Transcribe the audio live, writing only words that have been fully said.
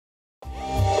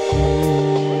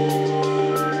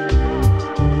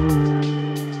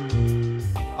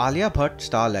Alia Bhatt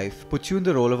Star Life puts you in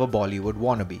the role of a Bollywood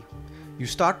wannabe. You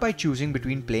start by choosing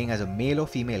between playing as a male or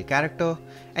female character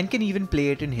and can even play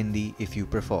it in Hindi if you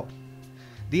prefer.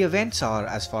 The events are,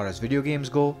 as far as video games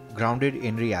go, grounded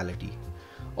in reality.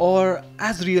 Or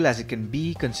as real as it can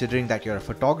be, considering that you're a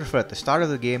photographer at the start of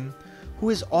the game who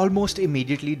is almost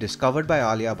immediately discovered by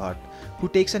Alia Bhatt, who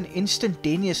takes an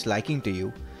instantaneous liking to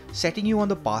you, setting you on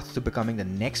the path to becoming the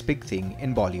next big thing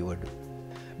in Bollywood.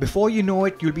 Before you know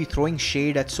it, you'll be throwing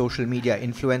shade at social media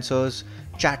influencers,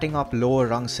 chatting up lower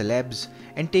rung celebs,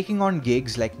 and taking on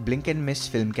gigs like blink and miss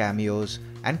film cameos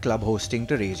and club hosting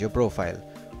to raise your profile,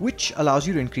 which allows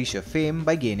you to increase your fame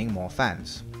by gaining more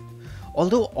fans.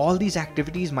 Although all these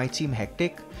activities might seem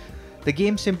hectic, the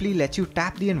game simply lets you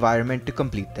tap the environment to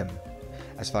complete them.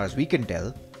 As far as we can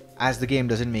tell, as the game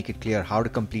doesn't make it clear how to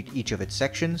complete each of its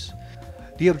sections,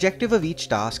 the objective of each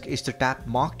task is to tap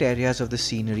marked areas of the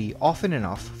scenery often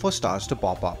enough for stars to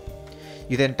pop up.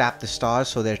 You then tap the stars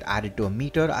so they're added to a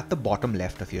meter at the bottom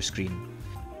left of your screen.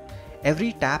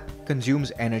 Every tap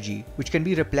consumes energy, which can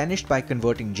be replenished by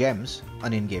converting gems,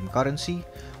 an in-game currency,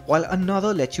 while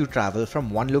another lets you travel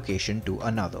from one location to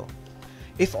another.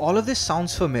 If all of this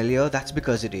sounds familiar, that's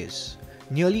because it is.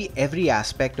 Nearly every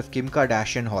aspect of Kim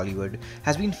Kardashian Hollywood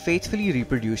has been faithfully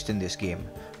reproduced in this game,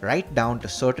 right down to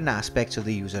certain aspects of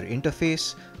the user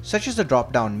interface, such as the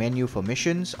drop-down menu for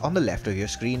missions on the left of your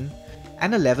screen,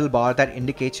 and a level bar that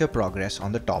indicates your progress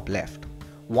on the top left.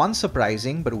 One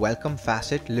surprising but welcome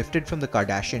facet lifted from the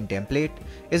Kardashian template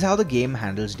is how the game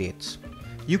handles dates.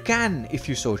 You can, if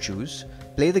you so choose,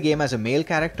 play the game as a male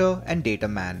character and date a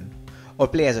man, or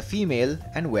play as a female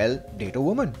and, well, date a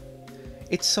woman.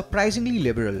 It's surprisingly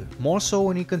liberal, more so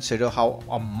when you consider how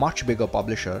a much bigger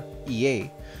publisher, EA,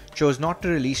 chose not to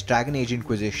release Dragon Age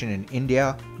Inquisition in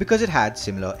India because it had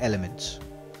similar elements.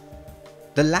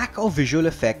 The lack of visual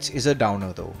effects is a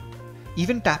downer though.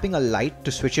 Even tapping a light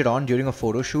to switch it on during a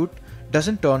photo shoot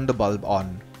doesn't turn the bulb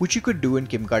on, which you could do in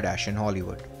Kim Kardashian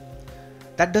Hollywood.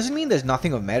 That doesn't mean there's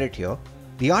nothing of merit here.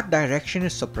 The art direction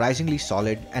is surprisingly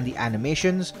solid and the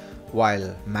animations,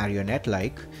 while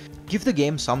marionette-like, give the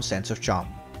game some sense of charm.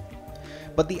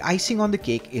 But the icing on the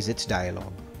cake is its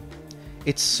dialogue.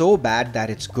 It's so bad that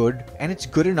it's good, and it's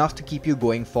good enough to keep you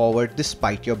going forward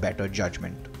despite your better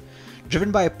judgment. Driven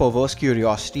by a perverse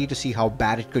curiosity to see how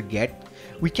bad it could get,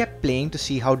 we kept playing to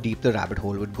see how deep the rabbit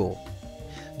hole would go.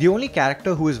 The only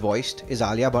character who is voiced is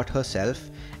Alia Bhatt herself,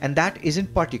 and that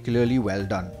isn't particularly well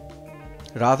done.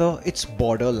 Rather, it's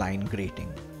borderline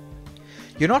grating.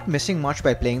 You're not missing much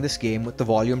by playing this game with the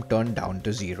volume turned down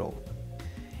to 0.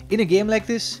 In a game like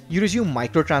this, you resume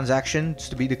microtransactions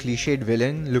to be the cliched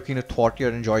villain looking to thwart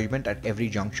your enjoyment at every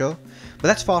juncture, but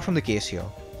that's far from the case here.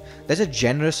 There's a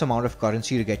generous amount of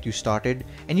currency to get you started,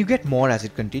 and you get more as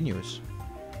it continues.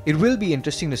 It will be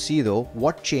interesting to see though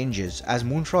what changes as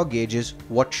Moonfrog gauges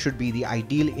what should be the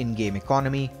ideal in-game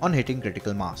economy on hitting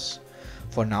critical mass.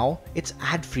 For now, it's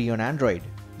ad-free on Android.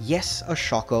 Yes, a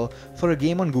shocker for a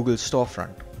game on Google's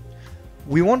storefront.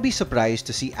 We won't be surprised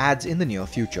to see ads in the near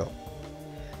future.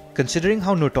 Considering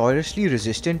how notoriously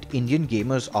resistant Indian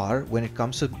gamers are when it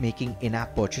comes to making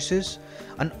in-app purchases,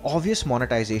 an obvious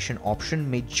monetization option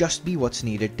may just be what's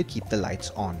needed to keep the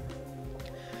lights on.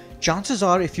 Chances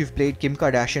are if you've played Kim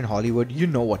Kardashian Hollywood, you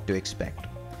know what to expect.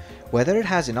 Whether it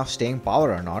has enough staying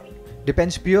power or not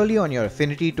depends purely on your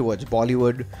affinity towards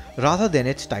Bollywood rather than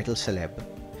its title celeb.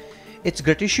 Its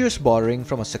gratuitous borrowing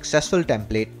from a successful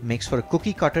template makes for a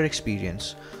cookie-cutter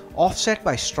experience, offset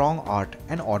by strong art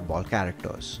and oddball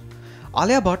characters.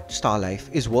 Alia Bhatt Star Life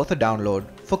is worth a download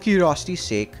for curiosity's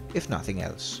sake, if nothing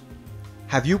else.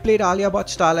 Have you played Alia Bhatt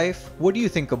Star Life? What do you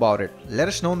think about it? Let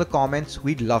us know in the comments,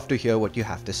 we'd love to hear what you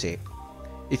have to say.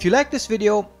 If you like this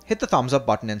video, hit the thumbs up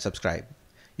button and subscribe.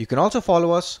 You can also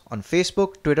follow us on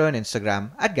Facebook, Twitter and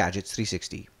Instagram at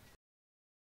Gadgets360.